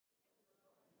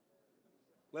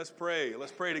Let's pray.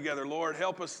 Let's pray together. Lord,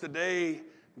 help us today.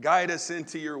 Guide us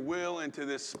into your will, into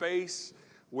this space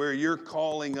where you're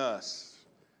calling us.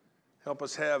 Help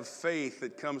us have faith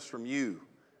that comes from you.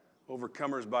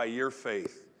 Overcomers by your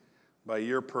faith, by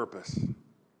your purpose.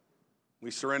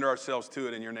 We surrender ourselves to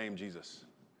it in your name, Jesus.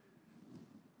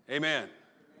 Amen.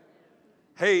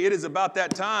 Hey, it is about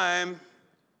that time.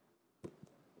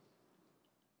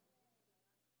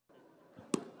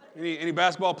 Any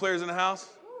basketball players in the house?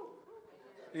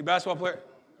 Any basketball player?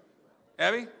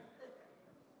 Abby?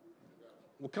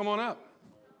 Well, come on up.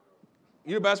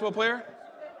 You a basketball player?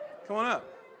 Come on up.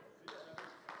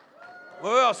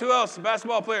 Who else? Who else?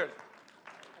 Basketball player.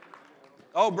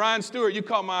 Oh, Brian Stewart, you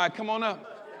caught my eye. Come on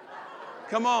up.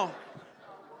 Come on.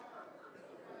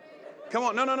 Come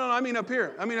on. No. I mean up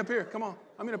here. Come on.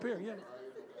 Up here. Yeah.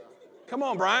 Come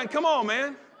on, Brian. Come on,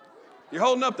 man. You're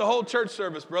holding up the whole church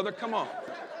service, brother. Come on.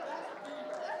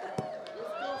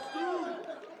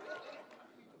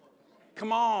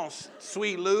 Come on,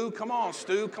 Sweet Lou. Come on,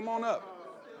 Stu. Come on up.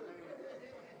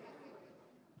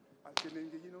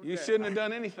 You shouldn't have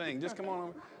done anything. Just come on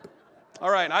over.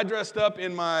 All right, I dressed up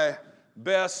in my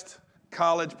best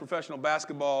college professional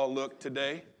basketball look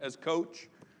today as coach.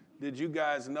 Did you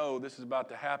guys know this is about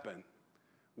to happen?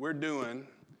 We're doing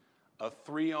a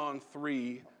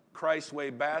 3-on-3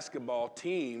 Christway basketball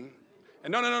team.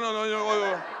 And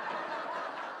no.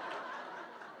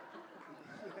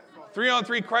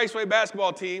 3-on-3 Christway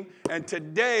basketball team. And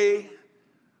today,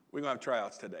 we're going to have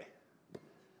tryouts today.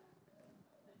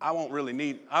 I won't. What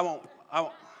you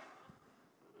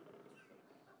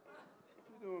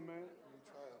doing, man?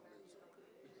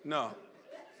 No.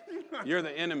 You're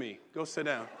the enemy. Go sit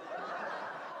down.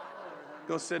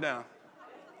 Go sit down.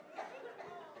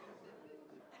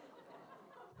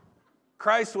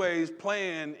 Christway's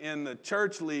playing in the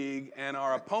church league, and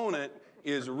our opponent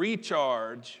is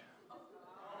Recharge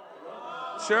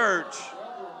Church.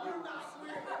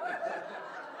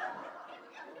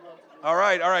 All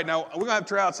right. Now, we're going to have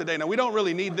tryouts today. Now, we don't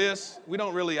really need this. We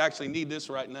don't really actually need this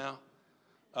right now.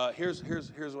 Here's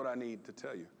what I need to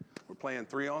tell you. We're playing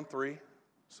 3-on-3.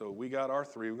 So we got our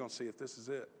 3. We're going to see if this is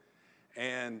it.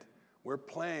 And we're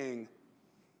playing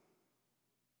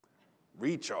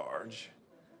Recharge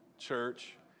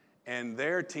Church. And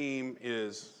their team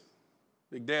is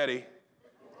Big Daddy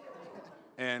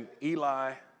and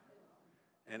Eli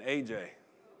and AJ.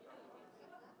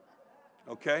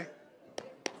 Okay?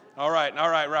 All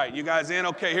right. You guys in?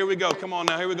 Okay, here we go. Come on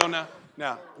now. Here we go now.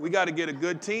 Now, we got to get a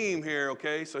good team here,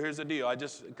 okay? So here's the deal. A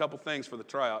couple things for the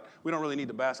tryout. We don't really need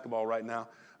the basketball right now.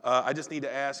 I just need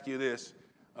to ask you this.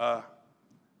 Are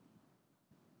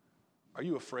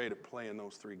you afraid of playing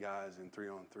those 3 guys in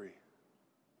 3-on-3?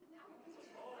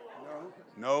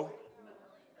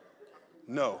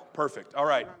 No? Perfect. All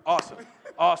right.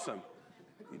 Awesome.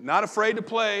 Not afraid to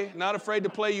play,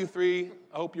 you 3.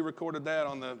 I hope you recorded that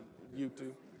on the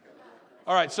YouTube.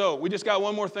 All right, so we just got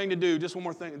one more thing to do. Just one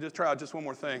more thing. Just try out just one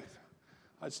more thing.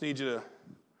 I just need you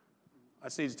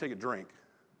to take a drink.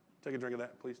 Take a drink of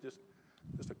that, please. Just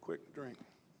a quick drink.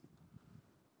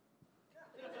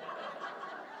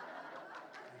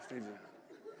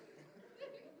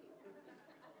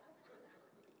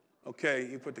 Okay,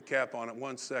 you put the cap on it.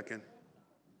 1 second.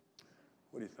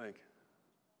 What do you think?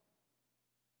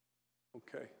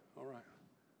 Okay, all right.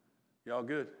 Y'all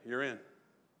good? You're in.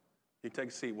 You take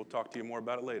a seat. We'll talk to you more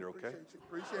about it later, okay?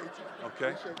 Appreciate you.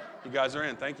 Okay. You guys are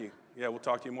in. Thank you. Yeah, we'll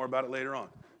talk to you more about it later on.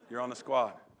 You're on the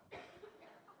squad. Do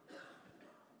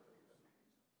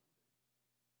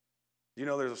you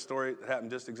know there's a story that happened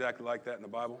just exactly like that in the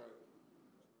Bible?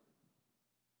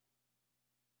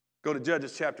 Go to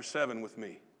Judges chapter 7 with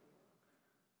me.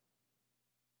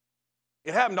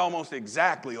 It happened almost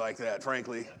exactly like that,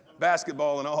 frankly,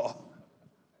 basketball and all.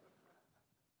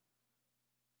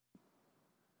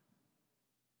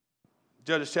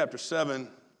 Judges chapter 7. It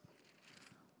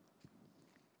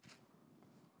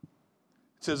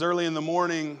says, early in the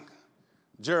morning,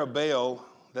 Jerubbaal,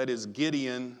 that is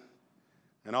Gideon,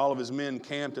 and all of his men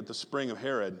camped at the spring of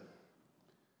Harod.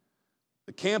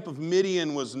 The camp of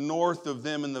Midian was north of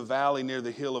them in the valley near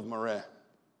the hill of Moreh.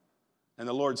 And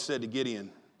the Lord said to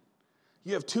Gideon,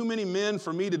 you have too many men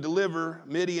for me to deliver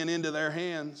Midian into their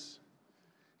hands.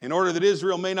 In order that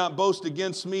Israel may not boast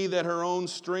against me that her own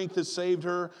strength has saved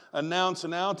her, announce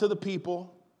now to the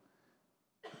people,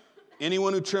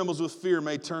 anyone who trembles with fear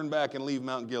may turn back and leave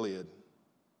Mount Gilead.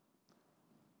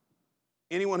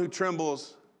 Anyone who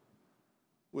trembles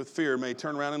with fear may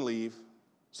turn around and leave.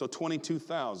 So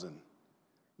 22,000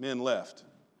 men left,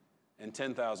 and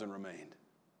 10,000 remained.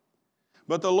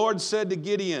 But the Lord said to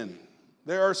Gideon,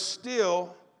 there are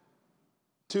still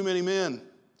too many men.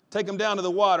 Take them down to the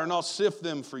water, and I'll sift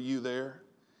them for you there.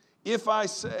 If I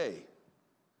say,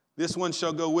 this one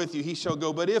shall go with you, he shall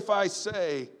go. But if I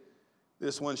say,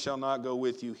 this one shall not go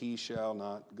with you, he shall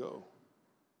not go.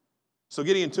 So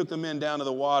Gideon took the men down to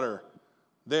the water.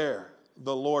 There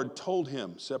the Lord told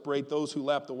him, separate those who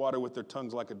lap the water with their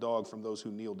tongues like a dog from those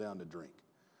who kneel down to drink.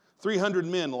 300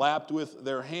 men lapped with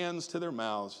their hands to their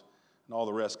mouths, and all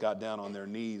the rest got down on their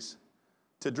knees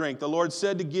to drink. The Lord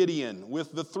said to Gideon,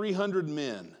 with the 300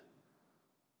 men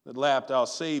that lapped, I'll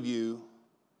save you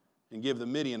and give the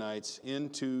Midianites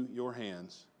into your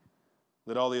hands.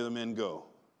 Let all the other men go,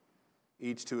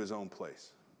 each to his own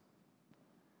place.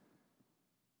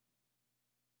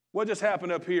 What just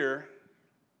happened up here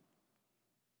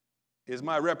is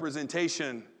my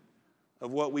representation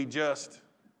of what we just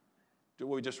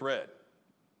read.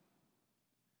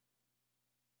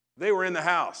 They were in the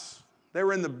house. They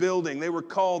were in the building. They were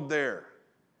called there.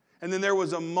 And then there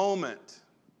was a moment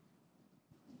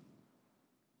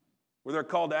where they're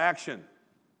called to action.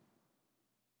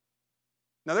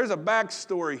 Now there's a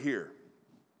backstory here.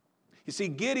 You see,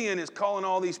 Gideon is calling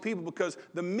all these people because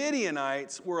the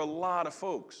Midianites were a lot of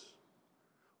folks.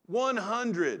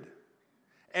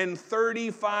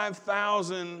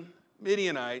 135,000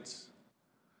 Midianites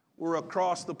were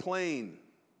across the plain.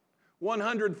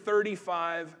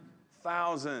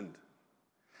 135,000.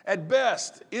 At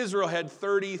best, Israel had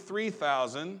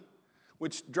 33,000,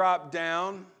 which dropped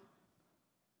down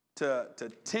to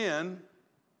 10,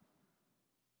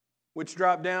 which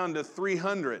dropped down to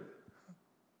 300.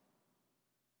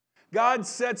 God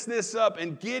sets this up,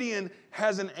 and Gideon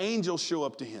has an angel show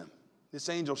up to him. This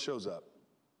angel shows up.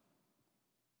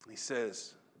 He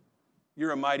says,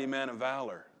 you're a mighty man of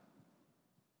valor.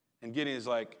 And Gideon is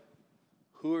like,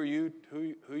 who are you?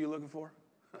 Who are you looking for?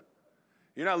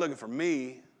 You're not looking for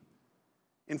me.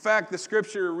 In fact, the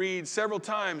scripture reads several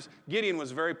times, Gideon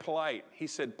was very polite. He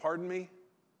said, pardon me.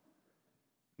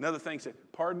 Another thing said,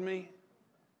 pardon me.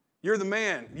 You're the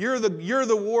man. You're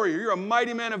the warrior. You're a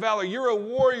mighty man of valor. You're a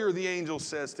warrior, the angel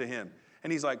says to him.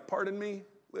 And he's like, pardon me?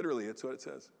 Literally, that's what it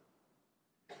says.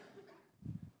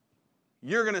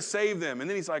 You're going to save them. And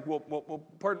then he's like, well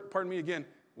pardon me again.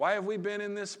 Why have we been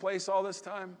in this place all this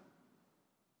time?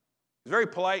 He's a very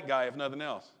polite guy, if nothing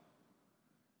else.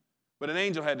 But an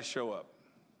angel had to show up.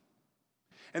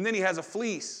 And then he has a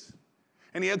fleece.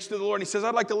 And he looks to the Lord and he says,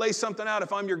 I'd like to lay something out.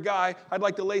 If I'm your guy, I'd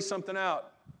like to lay something out.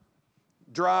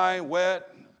 Dry,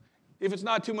 wet. If it's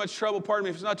not too much trouble, pardon me,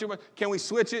 if it's not too much, can we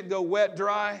switch it, go wet,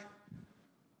 dry?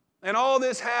 And all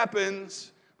this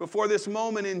happens before this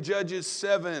moment in Judges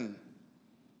 7.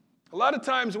 A lot of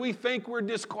times we think we're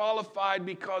disqualified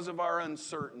because of our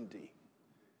uncertainty.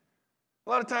 A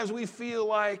lot of times we feel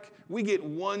like we get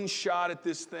one shot at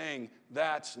this thing.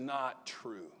 That's not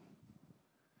true.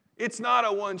 It's not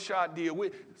a one-shot deal.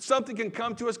 Something can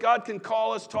come to us. God can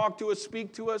call us, talk to us,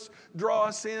 speak to us, draw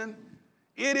us in.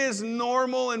 It is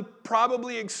normal and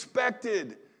probably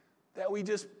expected that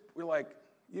we're like,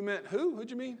 you meant who?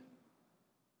 Who'd you mean?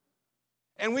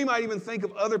 And we might even think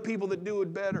of other people that do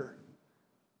it better.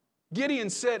 Gideon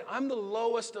said, I'm the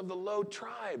lowest of the low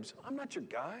tribes. I'm not your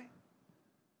guy.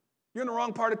 You're in the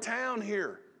wrong part of town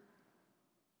here.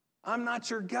 I'm not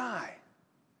your guy.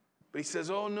 But he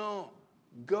says, oh no,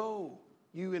 go.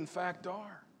 You in fact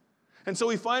are. And so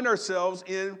we find ourselves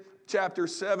in chapter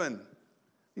 7.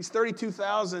 These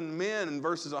 32,000 men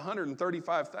versus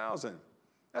 135,000.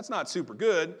 That's not super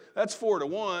good. That's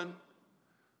 4-1.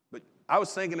 But I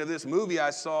was thinking of this movie I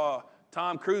saw.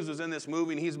 Tom Cruise was in this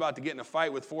movie, and he's about to get in a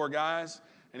fight with 4 guys.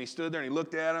 And he stood there, and he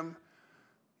looked at him.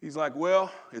 He's like, well,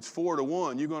 it's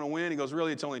 4-1. You going to win? He goes,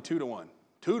 really, it's only 2-1.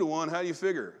 2-1, how do you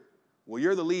figure? Well,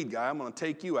 you're the lead guy. I'm going to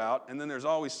take you out. And then there's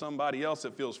always somebody else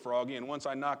that feels froggy. And once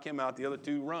I knock him out, the other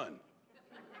 2 run.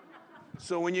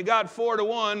 So when you got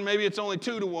 4-1, maybe it's only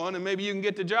 2-1, and maybe you can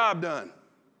get the job done.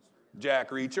 Jack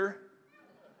Reacher.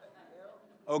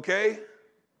 Okay?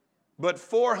 But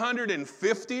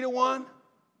 450-1?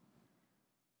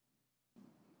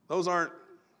 Those aren't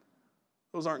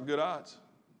good odds.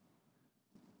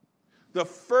 The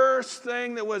first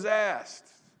thing that was asked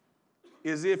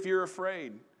is if you're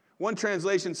afraid. One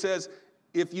translation says,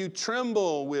 if you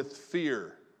tremble with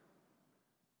fear.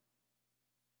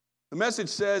 The Message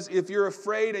says, if you're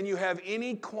afraid and you have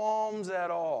any qualms at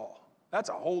all. That's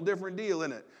a whole different deal,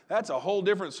 isn't it? That's a whole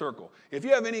different circle. If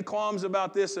you have any qualms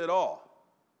about this at all.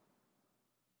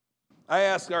 I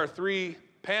asked our 3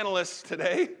 panelists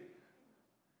today.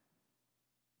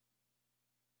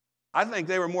 I think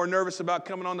they were more nervous about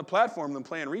coming on the platform than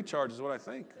playing Recharge, is what I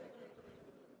think.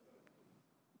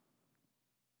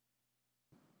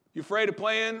 You afraid of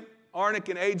playing Arnick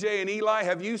and AJ and Eli?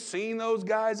 Have you seen those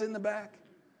guys in the back?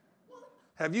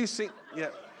 Have you seen, yeah.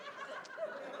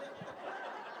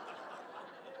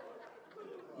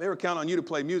 They were counting on you to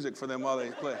play music for them while they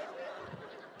play.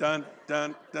 Dun,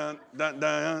 dun, dun, dun,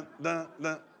 dun, dun,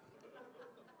 dun.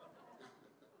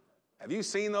 Have you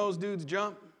seen those dudes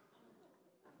jump?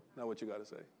 Not what you got to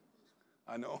say.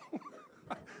 I know.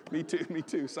 Me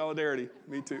too. Solidarity,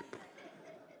 me too.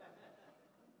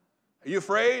 Are you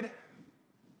afraid?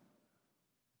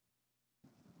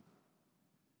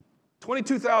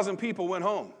 22,000 people went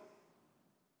home.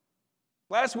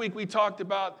 Last week we talked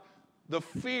about the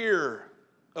fear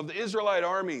of the Israelite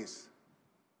armies.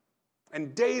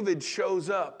 And David shows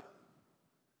up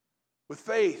with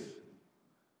faith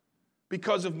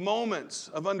because of moments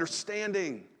of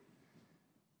understanding.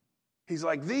 He's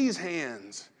like, these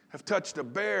hands have touched a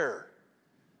bear.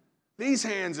 These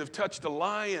hands have touched a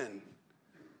lion.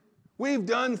 We've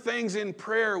done things in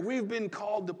prayer. We've been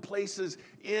called to places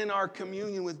in our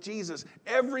communion with Jesus.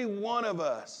 Every one of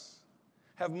us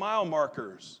have mile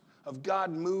markers of God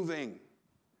moving.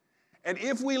 And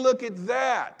if we look at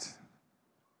that,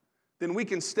 then we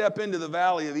can step into the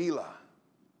valley of Elah,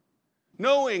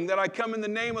 knowing that I come in the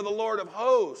name of the Lord of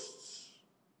hosts.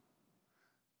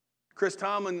 Chris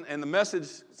Tomlin and the Message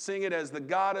sing it as the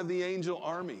God of the angel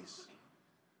armies.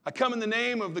 I come in the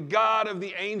name of the God of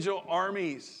the angel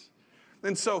armies.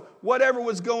 And so whatever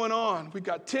was going on, we've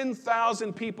got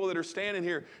 10,000 people that are standing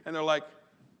here, and they're like,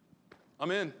 I'm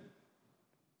in.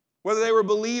 Whether they were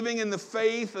believing in the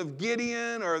faith of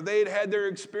Gideon or they'd had their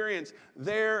experience,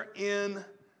 they're in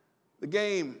the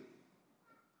game.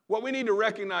 What we need to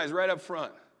recognize right up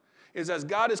front is as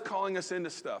God is calling us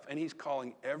into stuff, and He's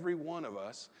calling every one of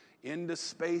us into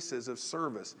spaces of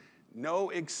service, no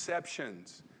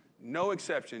exceptions. No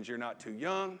exceptions. You're not too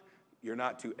young. You're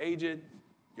not too aged.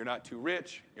 You're not too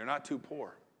rich. You're not too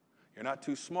poor. You're not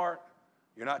too smart.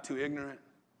 You're not too ignorant.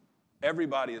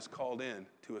 Everybody is called in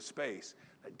to a space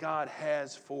that God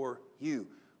has for you.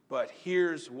 But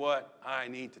here's what I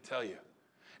need to tell you,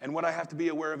 and what I have to be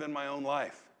aware of in my own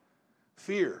life.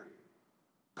 Fear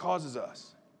causes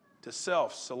us to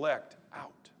self-select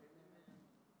out.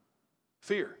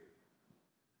 Fear.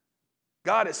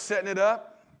 God is setting it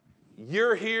up.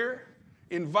 You're here,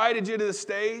 invited you to the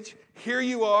stage. Here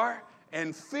you are.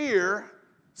 And fear,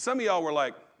 some of y'all were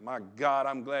like, my God,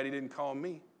 I'm glad He didn't call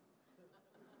me.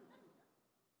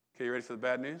 Okay, you ready for the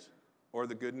bad news or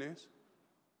the good news?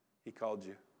 He called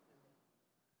you.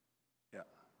 Yeah.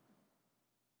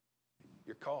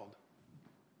 You're called.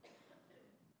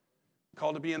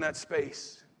 Called to be in that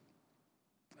space.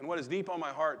 And what is deep on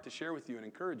my heart to share with you and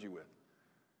encourage you with,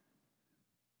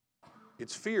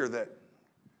 it's fear that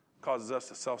causes us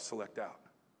to self-select out.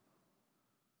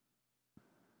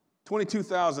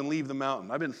 22,000 leave the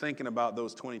mountain. I've been thinking about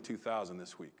those 22,000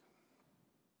 this week.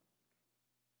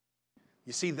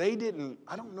 You see,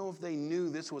 I don't know if they knew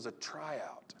this was a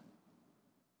tryout.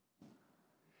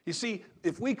 You see,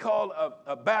 if we called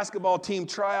a basketball team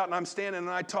tryout and I'm standing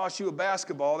and I toss you a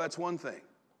basketball, that's one thing.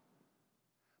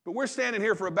 But we're standing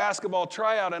here for a basketball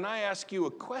tryout and I ask you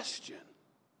a question.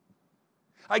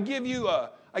 I give you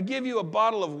a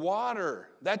bottle of water.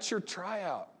 That's your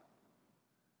tryout.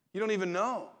 You don't even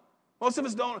know. Most of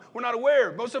us don't. We're not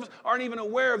aware. Most of us aren't even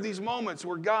aware of these moments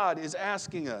where God is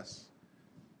asking us,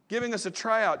 giving us a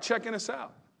tryout, checking us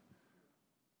out.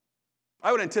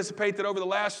 I would anticipate that over the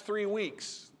last 3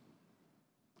 weeks,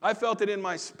 I felt it in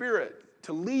my spirit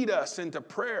to lead us into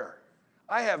prayer.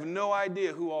 I have no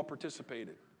idea who all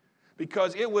participated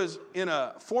because it was in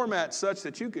a format such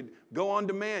that you could go on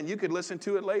demand. You could listen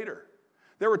to it later.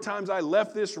 There were times I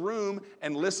left this room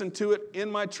and listened to it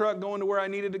in my truck going to where I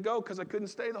needed to go because I couldn't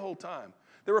stay the whole time.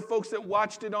 There were folks that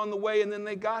watched it on the way and then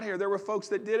they got here. There were folks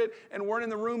that did it and weren't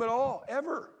in the room at all,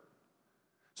 ever.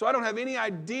 So I don't have any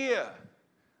idea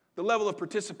the level of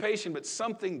participation, but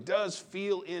something does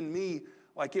feel in me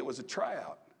like it was a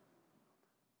tryout.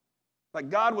 Like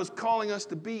God was calling us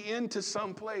to be into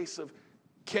some place of,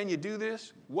 can you do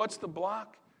this? What's the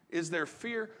block? Is there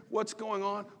fear? What's going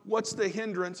on? What's the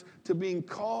hindrance to being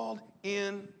called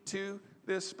into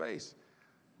this space?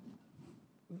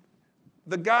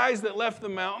 The guys that left the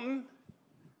mountain,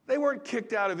 they weren't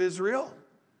kicked out of Israel.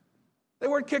 They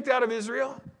weren't kicked out of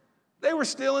Israel. They were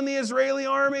still in the Israeli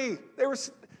army. They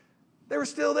were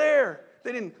still there.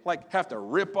 They didn't have to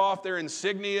rip off their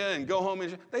insignia and go home.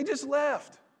 They just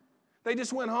left. They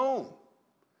just went home.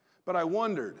 But I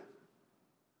wondered.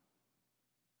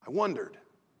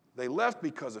 They left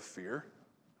because of fear.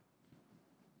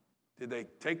 Did they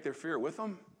take their fear with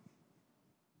them?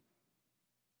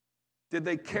 Did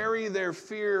they carry their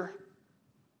fear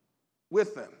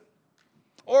with them?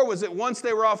 Or was it once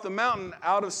they were off the mountain,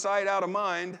 out of sight, out of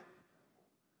mind,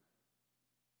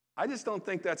 I just don't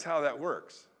think that's how that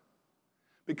works.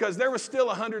 Because there were still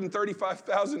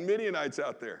 135,000 Midianites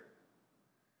out there.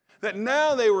 That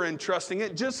now they were entrusting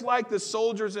it, just like the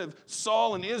soldiers of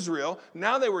Saul and Israel,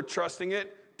 now they were trusting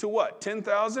it to what?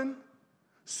 10,000?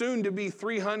 Soon to be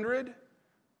 300?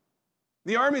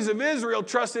 The armies of Israel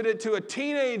trusted it to a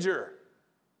teenager.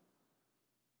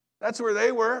 That's where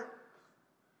they were.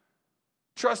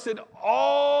 Trusted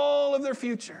all of their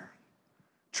future.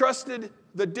 Trusted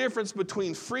the difference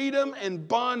between freedom and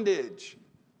bondage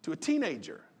to a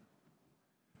teenager.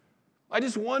 I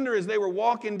just wonder as they were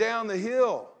walking down the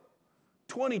hill,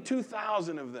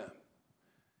 22,000 of them,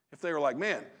 if they were like,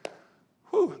 man,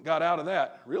 got out of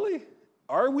that. Really?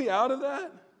 Are we out of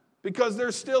that? Because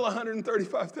there's still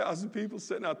 135,000 people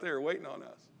sitting out there waiting on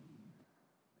us.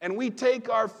 And we take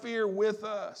our fear with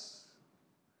us.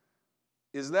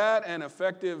 Is that an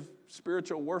effective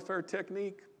spiritual warfare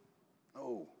technique?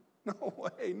 No. No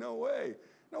way, no way,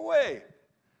 no way.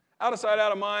 Out of sight,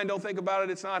 out of mind, don't think about it,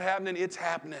 it's not happening, it's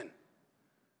happening.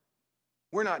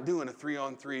 We're not doing a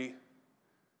 3-on-3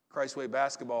 Christ Way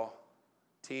basketball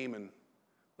team, and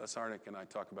Les Harnick and I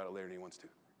talk about it later than he wants to.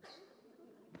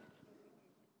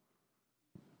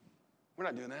 We're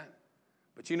not doing that.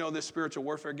 But you know this spiritual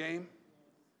warfare game?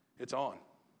 It's on.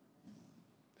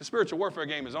 The spiritual warfare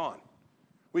game is on.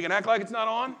 We can act like it's not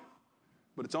on,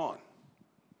 but it's on.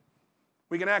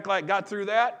 We can act like got through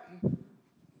that,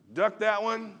 ducked that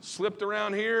one, slipped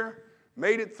around here,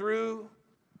 made it through.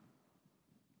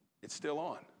 It's still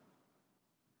on.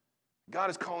 God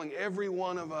is calling every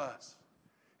one of us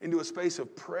into a space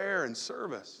of prayer and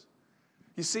service.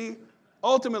 You see,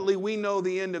 ultimately we know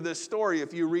the end of this story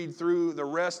if you read through the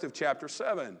rest of chapter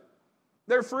 7.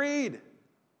 They're freed.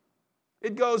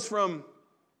 It goes from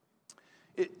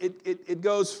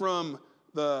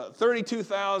the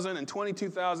 32,000 and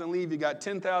 22,000 leave. You got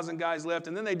 10,000 guys left.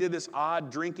 And then they did this odd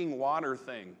drinking water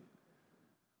thing,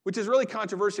 which is really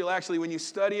controversial, actually. When you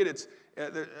study it, it's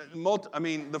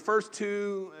the first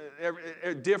two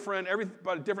different.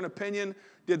 Everybody different opinion.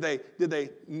 Did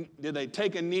they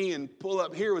take a knee and pull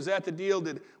up here? Was that the deal?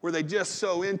 Were they just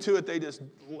so into it? They just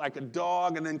like a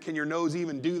dog, and then can your nose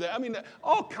even do that? I mean,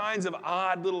 all kinds of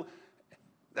odd little.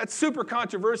 That's super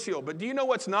controversial. But do you know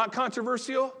what's not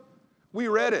controversial? We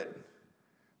read it.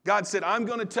 God said, I'm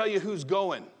going to tell you who's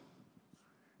going,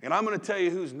 and I'm going to tell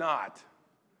you who's not.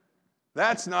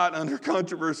 That's not under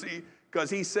controversy because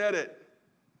he said it.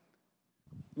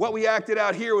 What we acted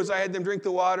out here was I had them drink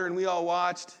the water, and we all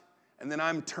watched, and then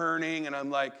I'm turning, and I'm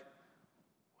like,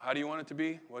 how do you want it to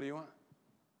be? What do you want?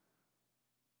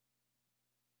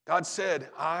 God said,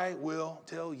 I will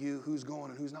tell you who's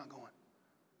going and who's not going.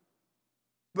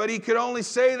 But he could only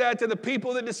say that to the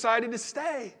people that decided to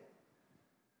stay.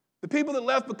 The people that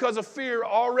left because of fear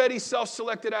already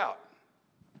self-selected out.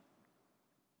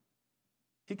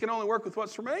 He can only work with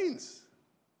what remains.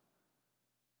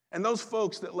 And those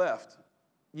folks that left,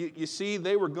 you see,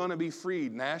 they were going to be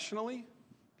freed nationally.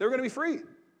 They were going to be free.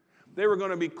 They were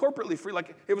going to be corporately free.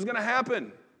 Like it was going to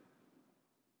happen.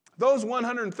 Those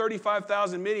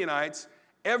 135,000 Midianites,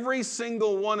 every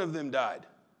single one of them died.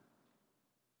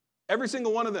 Every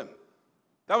single one of them.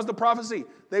 That was the prophecy.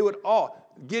 They would all,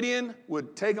 Gideon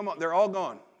would take them all. They're all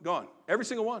gone. Every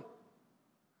single one.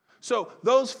 So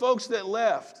those folks that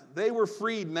left, they were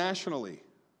freed nationally.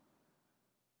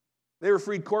 They were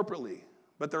freed corporately.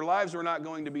 But their lives were not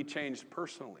going to be changed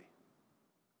personally.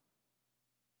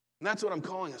 And that's what I'm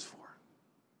calling us for.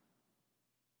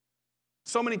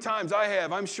 So many times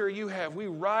I'm sure you have, we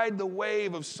ride the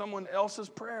wave of someone else's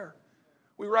prayer.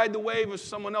 We ride the wave of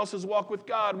someone else's walk with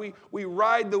God. We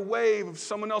ride the wave of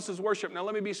someone else's worship. Now,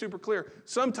 let me be super clear.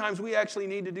 Sometimes we actually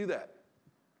need to do that.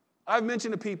 I've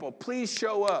mentioned to people, please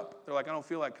show up. They're like, I don't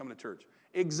feel like coming to church.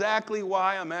 Exactly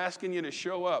why I'm asking you to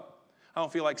show up. I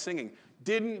don't feel like singing.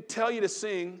 Didn't tell you to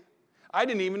sing. I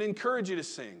didn't even encourage you to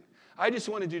sing. I just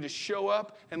wanted you to show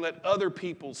up and let other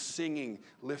people's singing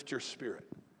lift your spirit.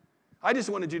 I just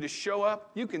wanted you to show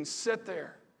up. You can sit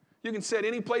there. You can sit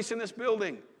any place in this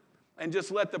building. And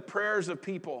just let the prayers of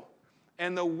people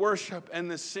and the worship and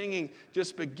the singing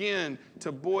just begin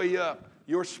to buoy up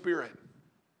your spirit.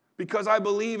 Because I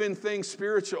believe in things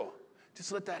spiritual.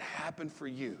 Just let that happen for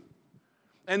you.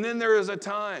 And then there is a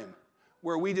time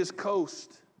where we just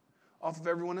coast off of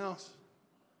everyone else.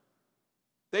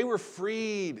 They were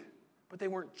freed, but they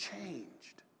weren't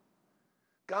changed.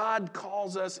 God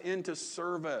calls us into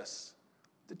service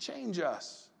to change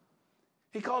us.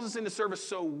 He calls us into service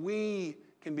so we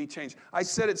can be changed. I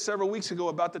said it several weeks ago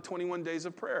about the 21 days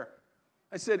of prayer.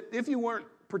 I said, if you weren't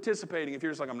participating, if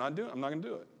you're just like, I'm not going to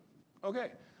do it.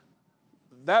 Okay.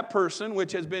 That person,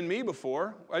 which has been me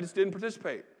before, I just didn't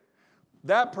participate.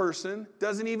 that person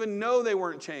doesn't even know they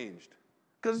weren't changed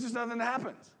because it's just nothing that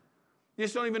happens. You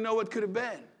just don't even know what could have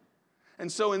been.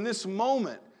 And so in this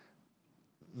moment,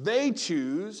 they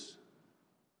choose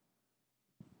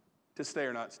to stay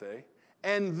or not stay,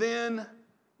 and then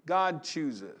God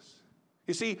chooses.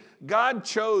 You see, God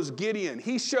chose Gideon.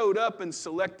 He showed up and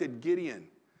selected Gideon.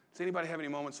 Does anybody have any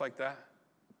moments like that?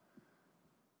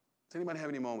 Does anybody have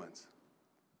any moments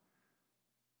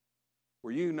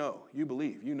where you know, you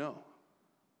believe, you know,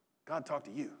 God talked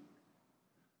to you?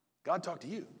 God talked to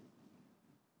you.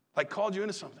 Like called you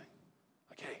into something.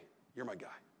 Like, hey, you're my guy.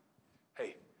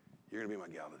 Hey, you're going to be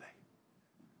my gal today.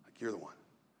 Like, you're the one.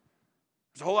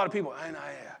 There's a whole lot of people, yeah,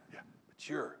 but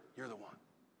you're the one.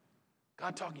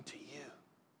 God talking to you.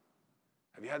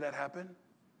 Have you had that happen?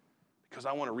 Because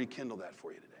I want to rekindle that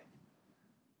for you today.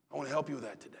 I want to help you with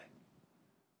that today.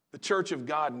 The church of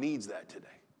God needs that today.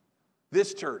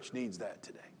 This church needs that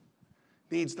today.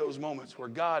 Needs those moments where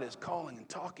God is calling and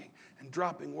talking and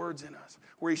dropping words in us.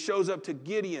 Where he shows up to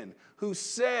Gideon, who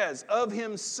says of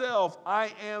himself,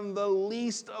 I am the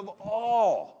least of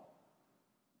all.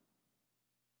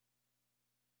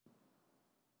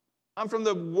 I'm from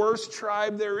the worst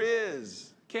tribe there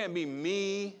is. Can't be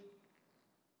me.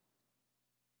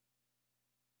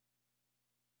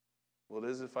 Well, it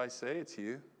is if I say it's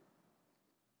you.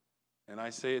 And I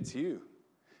say it's you.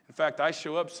 In fact, I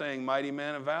show up saying, mighty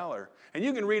man of valor. And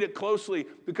you can read it closely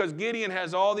because Gideon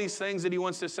has all these things that he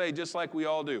wants to say, just like we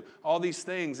all do. All these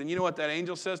things. And you know what that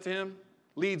angel says to him?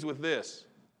 Leads with this.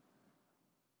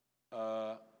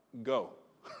 Go.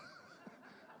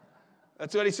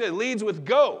 That's what he said. Leads with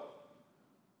go.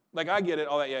 Like, I get it.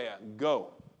 All that, yeah.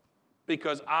 Go.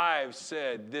 Because I've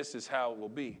said this is how it will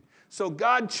be. So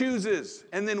God chooses,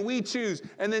 and then we choose,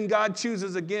 and then God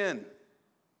chooses again.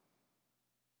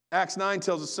 Acts 9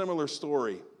 tells a similar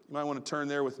story. You might want to turn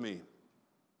there with me.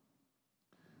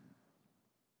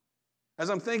 As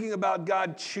I'm thinking about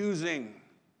God choosing,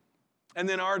 and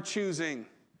then our choosing,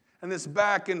 and this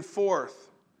back and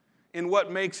forth in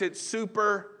what makes it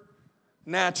supernatural.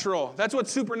 That's what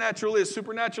supernatural is.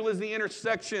 Supernatural is the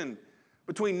intersection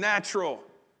between natural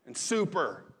and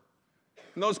super.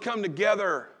 And those come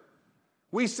together.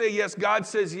 We say yes, God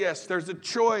says yes. There's a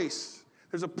choice.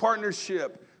 There's a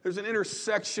partnership. There's an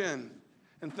intersection,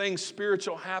 and things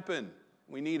spiritual happen.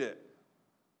 We need it.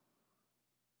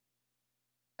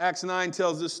 Acts 9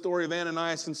 tells this story of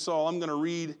Ananias and Saul. I'm going to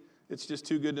read. It's just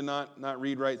too good to not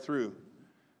read right through.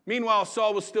 Meanwhile,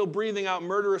 Saul was still breathing out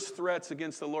murderous threats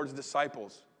against the Lord's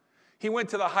disciples. He went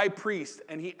to the high priest,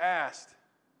 and he asked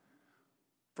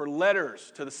for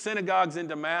letters to the synagogues in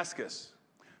Damascus,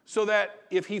 so that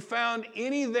if he found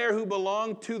any there who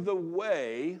belonged to the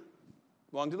way,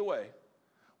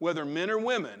 whether men or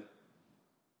women,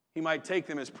 he might take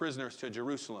them as prisoners to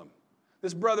Jerusalem.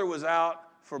 This brother was out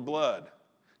for blood.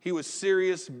 He was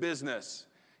serious business.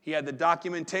 He had the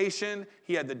documentation,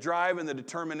 he had the drive and the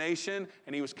determination,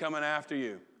 and he was coming after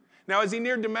you. Now, as he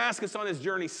neared Damascus on his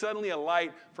journey, suddenly a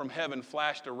light from heaven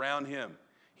flashed around him.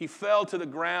 He fell to the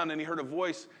ground, and he heard a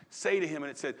voice say to him, and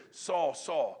it said, Saul,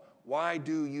 Saul, why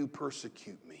do you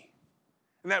persecute me?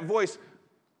 And that voice,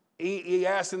 he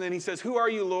asked, and then he says, who are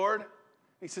you, Lord?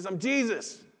 He says, I'm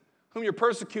Jesus, whom you're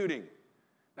persecuting.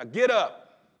 Now get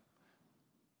up.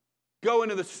 Go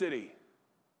into the city.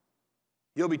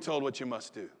 You'll be told what you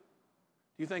must do. Do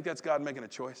you think that's God making a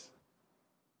choice?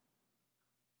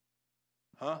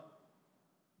 Huh?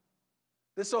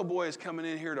 This old boy is coming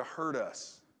in here to hurt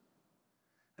us.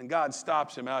 And God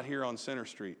stops him out here on Center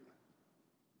Street.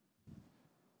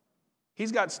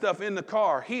 He's got stuff in the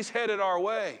car. He's headed our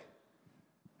way.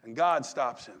 And God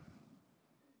stops him.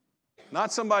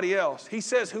 Not somebody else. He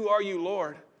says, who are you,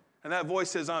 Lord? And that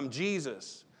voice says, I'm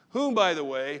Jesus. Whom, by the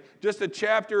way, just a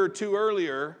chapter or two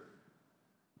earlier,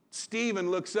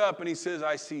 Stephen looks up and he says,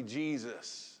 I see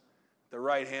Jesus, the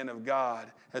right hand of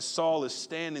God, as Saul is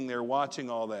standing there watching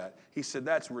all that. He said,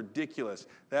 that's ridiculous.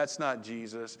 That's not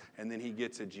Jesus. And then he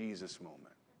gets a Jesus moment.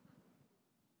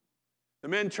 The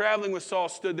men traveling with Saul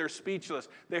stood there speechless.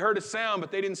 They heard a sound,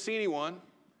 but they didn't see anyone.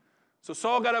 So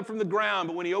Saul got up from the ground,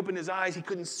 but when he opened his eyes, he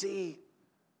couldn't see.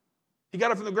 He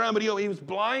got up from the ground, but he was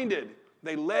blinded.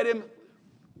 They led him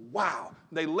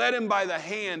by the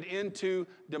hand into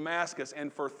Damascus,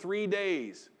 and for 3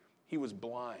 days, he was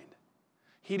blind.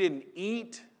 He didn't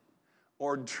eat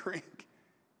or drink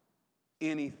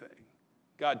anything.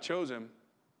 God chose him.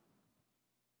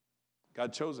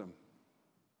 God chose him.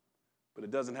 But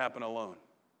it doesn't happen alone.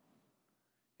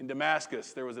 In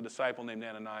Damascus, there was a disciple named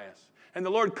Ananias. And the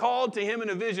Lord called to him in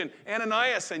a vision,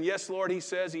 Ananias, and yes, Lord, he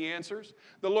says, he answers.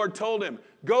 The Lord told him,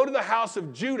 go to the house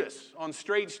of Judas on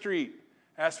Straight Street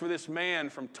as for this man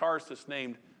from Tarsus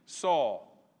named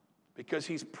Saul, because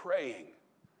he's praying.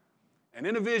 And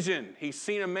in a vision, he's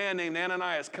seen a man named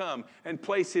Ananias come and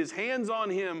place his hands on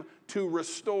him to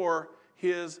restore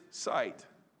his sight.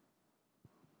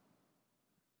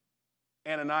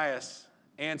 Ananias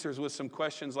answers with some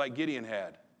questions like Gideon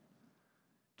had.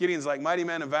 Gideon's like, mighty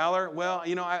man of valor? Well,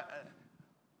 he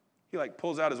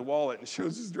pulls out his wallet and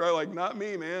shows his drawer like, not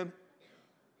me, man.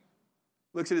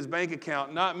 Looks at his bank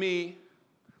account, not me.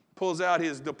 Pulls out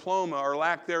his diploma or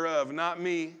lack thereof, not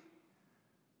me.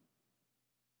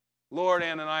 Lord,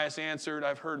 Ananias answered,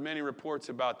 I've heard many reports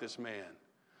about this man,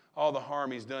 all the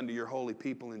harm he's done to your holy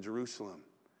people in Jerusalem.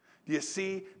 Do you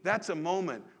see? That's a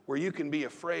moment where you can be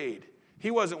afraid.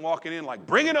 He wasn't walking in like,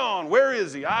 bring it on. Where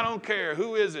is he? I don't care.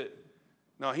 Who is it?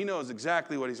 No, he knows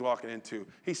exactly what he's walking into.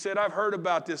 He said, I've heard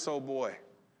about this old boy.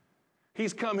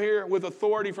 He's come here with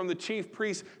authority from the chief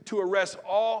priest to arrest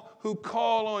all who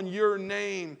call on your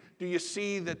name. Do you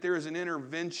see that there is an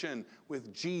intervention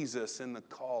with Jesus in the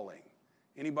calling?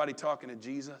 Anybody talking to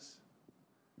Jesus?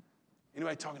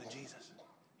 Anybody talking to Jesus?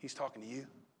 He's talking to you.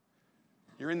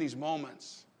 You're in these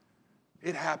moments.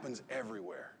 It happens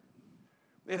everywhere.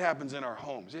 It happens in our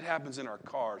homes. It happens in our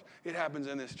cars. It happens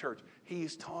in this church.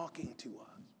 He's talking to us.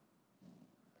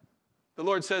 The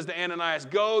Lord says to Ananias,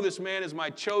 go, this man is my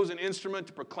chosen instrument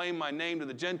to proclaim my name to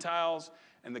the Gentiles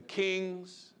and the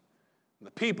kings and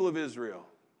the people of Israel.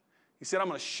 He said, I'm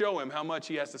going to show him how much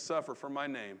he has to suffer for my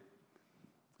name.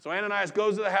 So Ananias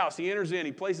goes to the house. He enters in.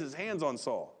 He places his hands on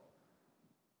Saul.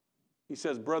 He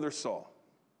says, Brother Saul,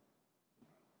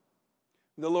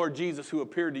 the Lord Jesus who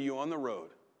appeared to you on the road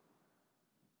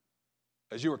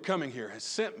as you were coming here has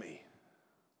sent me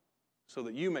so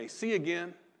that you may see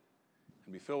again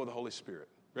and be filled with the Holy Spirit.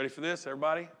 Ready for this,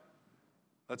 everybody?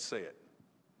 Let's say it.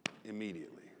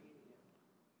 Immediately.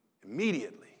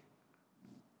 Immediately.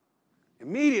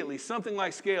 Immediately, something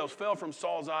like scales fell from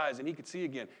Saul's eyes and he could see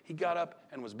again. He got up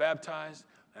and was baptized,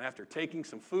 and after taking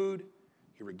some food,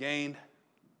 he regained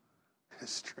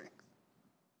his strength.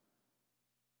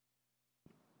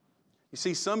 You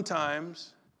see,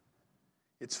 sometimes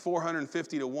it's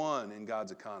 450 to 1 in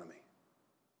God's economy.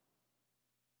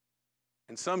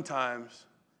 And sometimes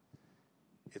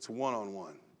it's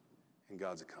one-on-one in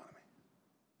God's economy.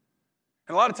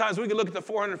 And a lot of times we can look at the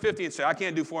 450 and say, I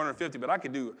can't do 450, but I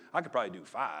could probably do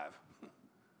 5.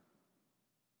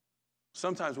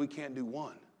 Sometimes we can't do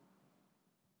 1.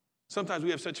 Sometimes we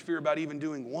have such fear about even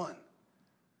doing 1.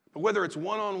 But whether it's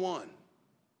one-on-one,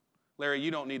 Larry,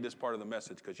 you don't need this part of the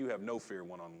message because you have no fear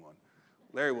one-on-one.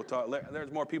 Larry will talk.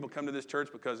 There's more people come to this church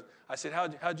because I said,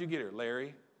 how'd you get here,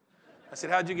 Larry? I said,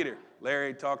 how'd you get here?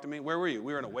 Larry, talk to me. Where were you?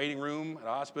 We were in a waiting room at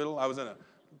a hospital. I was in a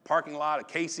parking lot at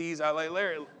Casey's.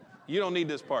 Larry, you don't need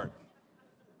this part.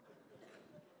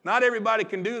 Not everybody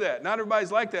can do that. Not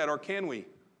everybody's like that, or can we?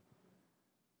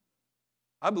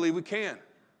 I believe we can.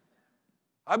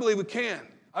 I believe we can.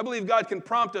 I believe God can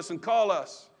prompt us and call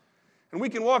us. And we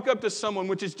can walk up to someone,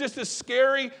 which is just as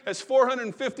scary as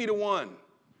 450 to 1.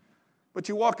 But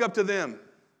you walk up to them.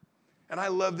 And I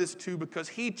love this too because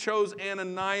he chose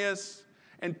Ananias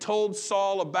and told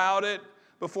Saul about it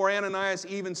before Ananias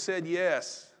even said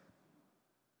yes.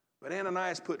 But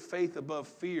Ananias put faith above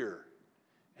fear,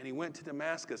 and he went to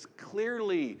Damascus.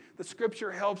 Clearly, the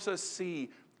scripture helps us see,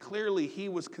 clearly he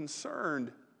was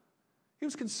concerned. He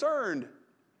was concerned,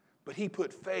 but he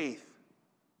put faith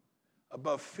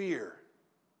above fear.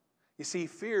 You see,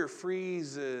 fear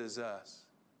freezes us,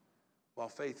 while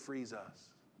faith frees us.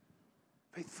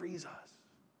 Faith frees us.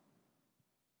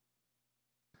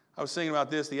 I was thinking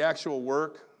about this, the actual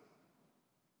work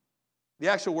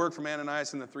from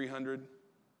Ananias and the 300,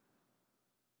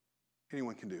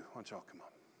 anyone can do. Why don't y'all come on?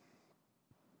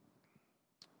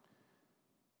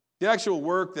 The actual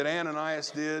work that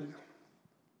Ananias did,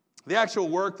 the actual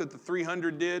work that the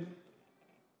 300 did,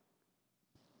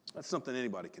 that's something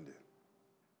anybody can do.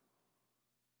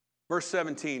 Verse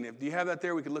 17, do you have that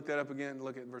there? We could look that up again.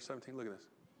 Look at verse 17. Look at this.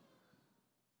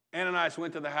 Ananias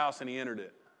went to the house and he entered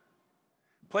it.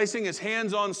 Placing his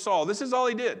hands on Saul. This is all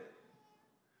he did.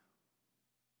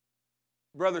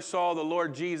 Brother Saul, the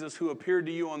Lord Jesus, who appeared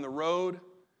to you on the road,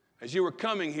 as you were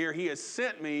coming here, he has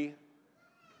sent me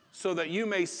so that you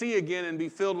may see again and be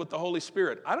filled with the Holy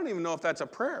Spirit. I don't even know if that's a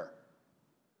prayer.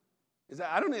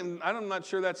 I'm not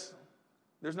sure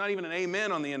there's not even an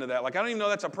amen on the end of that. I don't even know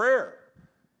that's a prayer.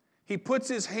 He puts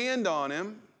his hand on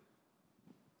him.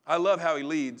 I love how he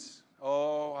leads.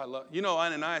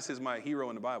 Ananias is my hero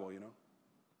in the Bible,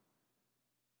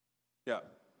 Yeah.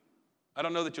 I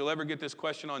don't know that you'll ever get this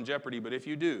question on Jeopardy, but if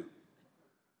you do,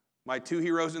 my 2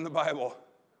 heroes in the Bible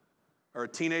are a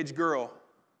teenage girl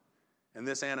and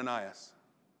this Ananias.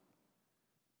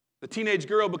 The teenage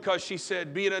girl, because she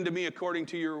said, be it unto me according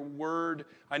to your word.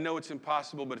 I know it's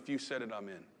impossible, but if you said it, I'm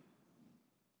in.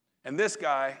 And this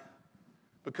guy,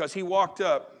 because he walked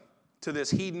up to this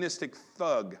hedonistic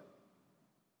thug,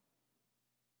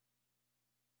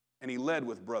 and he led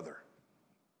with brother.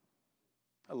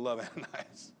 I love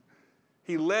Ananias.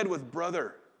 He led with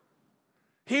brother.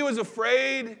 He was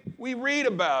afraid. We read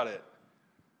about it.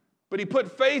 But he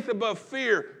put faith above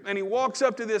fear, and he walks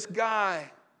up to this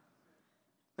guy.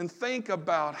 And think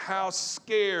about how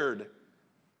scared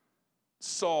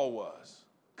Saul was.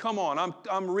 Come on,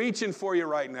 I'm reaching for you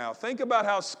right now. Think about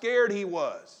how scared he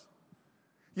was.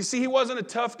 You see, he wasn't a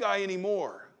tough guy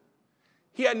anymore.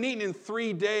 He hadn't eaten in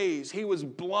 3 days. He was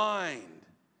blind.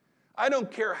 I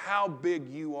don't care how big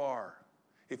you are.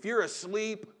 If you're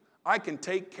asleep, I can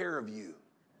take care of you.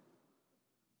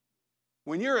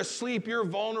 When you're asleep, you're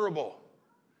vulnerable.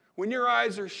 When your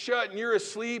eyes are shut and you're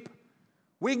asleep,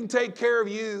 we can take care of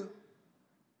you.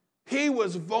 He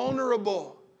was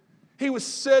vulnerable. He was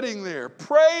sitting there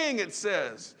praying, it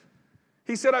says.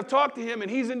 He said, I've talked to him and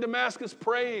he's in Damascus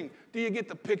praying. Do you get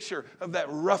the picture of that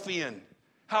ruffian?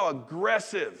 How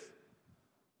aggressive,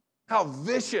 how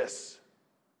vicious,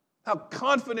 how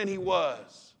confident he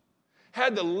was.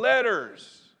 Had the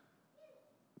letters.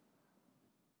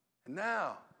 And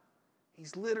now,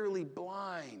 he's literally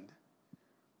blind.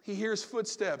 He hears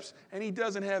footsteps, and he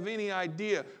doesn't have any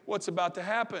idea what's about to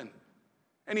happen.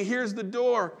 And he hears the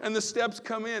door, and the steps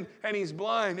come in, and he's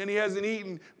blind, and he hasn't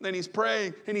eaten, and he's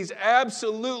praying, and he's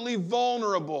absolutely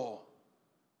vulnerable.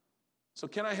 So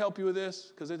can I help you with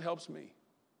this? Because it helps me.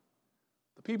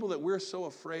 The people that we're so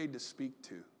afraid to speak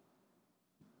to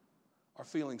are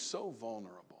feeling so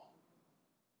vulnerable.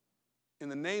 In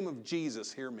the name of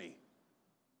Jesus, hear me.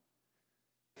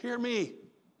 Hear me.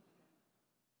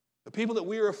 The people that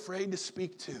we are afraid to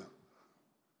speak to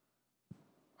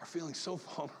are feeling so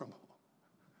vulnerable.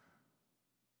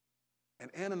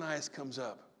 And Ananias comes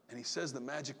up and he says the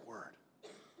magic word.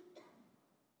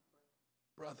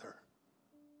 Brother.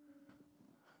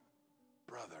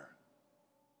 Brother.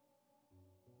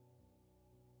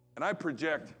 And I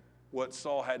project what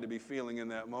Saul had to be feeling in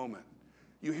that moment.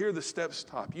 You hear the steps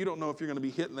stop. You don't know if you're going to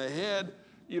be hit in the head.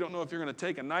 You don't know if you're going to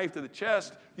take a knife to the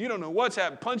chest. You don't know what's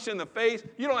happened, punched in the face.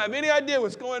 You don't have any idea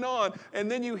what's going on. And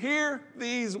then you hear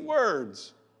these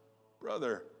words,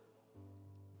 brother.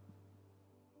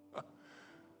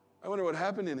 I wonder what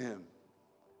happened in him.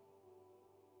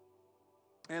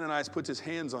 Ananias puts his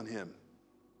hands on him.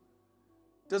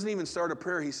 Doesn't even start a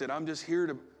prayer. He said, I'm just here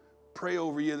to pray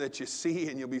over you that you see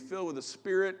and you'll be filled with the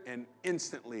Spirit. And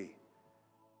instantly,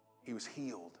 he was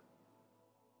healed.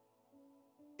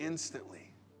 Instantly.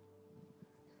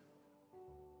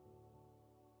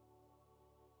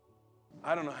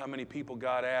 I don't know how many people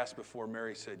God asked before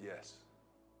Mary said yes.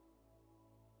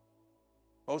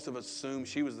 Most of us assume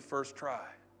she was the first try.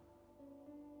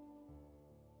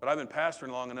 But I've been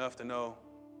pastoring long enough to know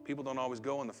people don't always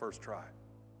go on the first try.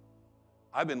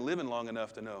 I've been living long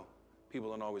enough to know people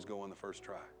don't always go on the first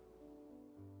try.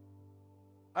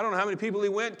 I don't know how many people he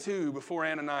went to before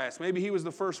Ananias. Maybe he was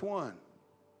the first one.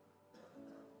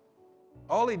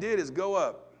 All he did is go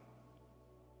up.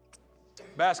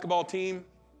 Basketball team.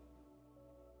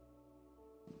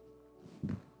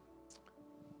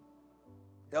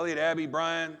 Elliot, Abby,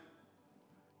 Brian,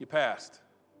 you passed.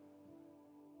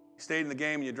 You stayed in the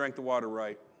game and you drank the water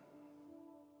right.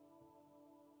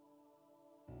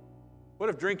 What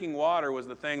if drinking water was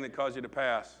the thing that caused you to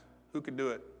pass? Who could do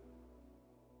it?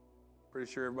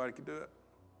 Pretty sure everybody could do it.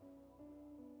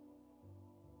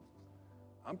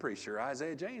 I'm pretty sure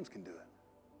Isaiah James can do it.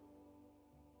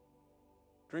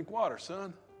 Drink water,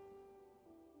 son.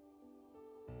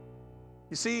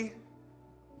 You see,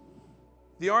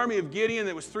 the army of Gideon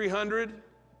that was 300,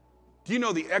 do you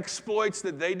know the exploits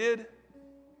that they did?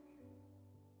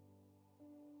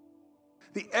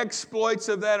 The exploits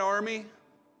of that army.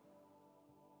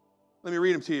 Let me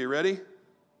read them to you. Ready?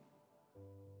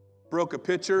 Broke a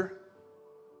pitcher,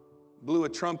 blew a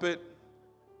trumpet,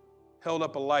 held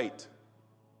up a light.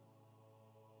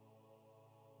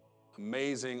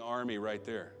 Amazing army right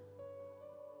there.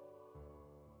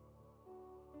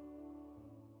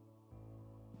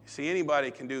 See,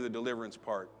 anybody can do the deliverance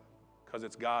part because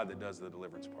it's God that does the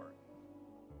deliverance part.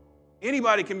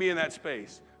 Anybody can be in that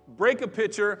space. Break a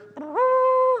pitcher,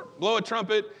 blow a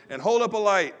trumpet, and hold up a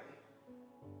light.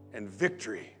 And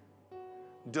victory,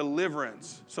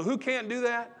 deliverance. So who can't do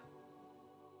that?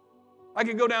 I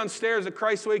can go downstairs at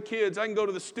Christ's Way Kids. I can go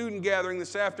to the student gathering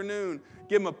this afternoon,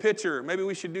 give them a pitcher. Maybe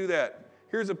we should do that.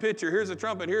 Here's a pitcher, here's a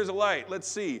trumpet, here's a light. Let's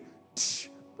see.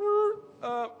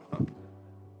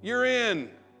 You're in.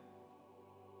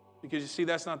 Because you see,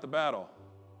 that's not the battle.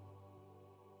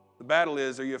 The battle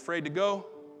is, are you afraid to go?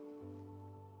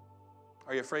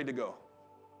 Are you afraid to go?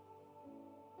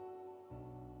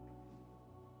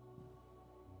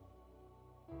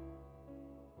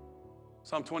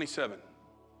 Psalm 27.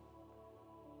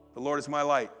 The Lord is my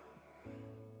light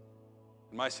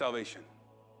and my salvation.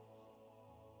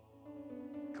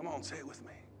 Come on, say it with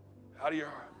me. Out of your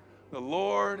heart. The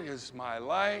Lord is my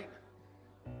light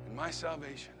and my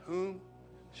salvation. Whom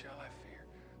shall I fear?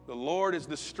 The Lord is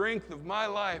the strength of my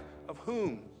life. Of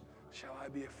whom shall I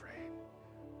be afraid?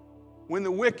 When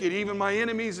the wicked, even my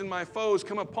enemies and my foes,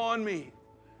 come upon me,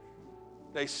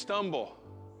 they stumble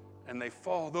and they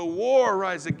fall. Though war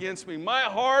rise against me, my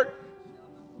heart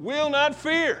will not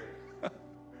fear.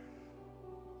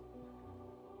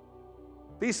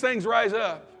 These things rise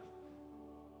up.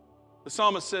 The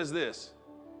psalmist says this,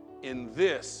 in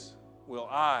this will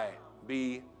I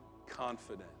be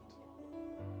confident,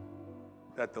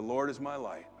 that the Lord is my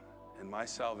light and my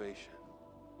salvation.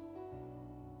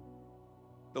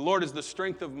 The Lord is the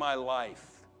strength of my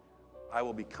life. I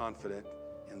will be confident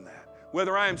in that.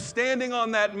 Whether I am standing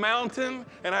on that mountain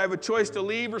and I have a choice to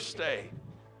leave or stay,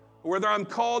 or whether I'm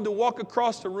called to walk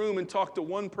across the room and talk to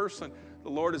one person, the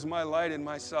Lord is my light and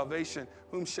my salvation.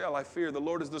 Whom shall I fear? The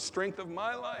Lord is the strength of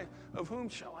my life. Of whom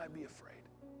shall I be afraid?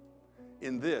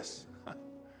 In this, I'll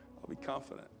be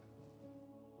confident.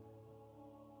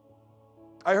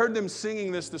 I heard them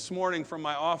singing this morning from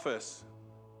my office.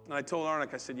 And I told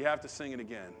Arnick, I said, you have to sing it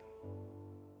again.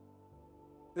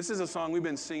 This is a song we've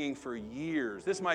been singing for years. This might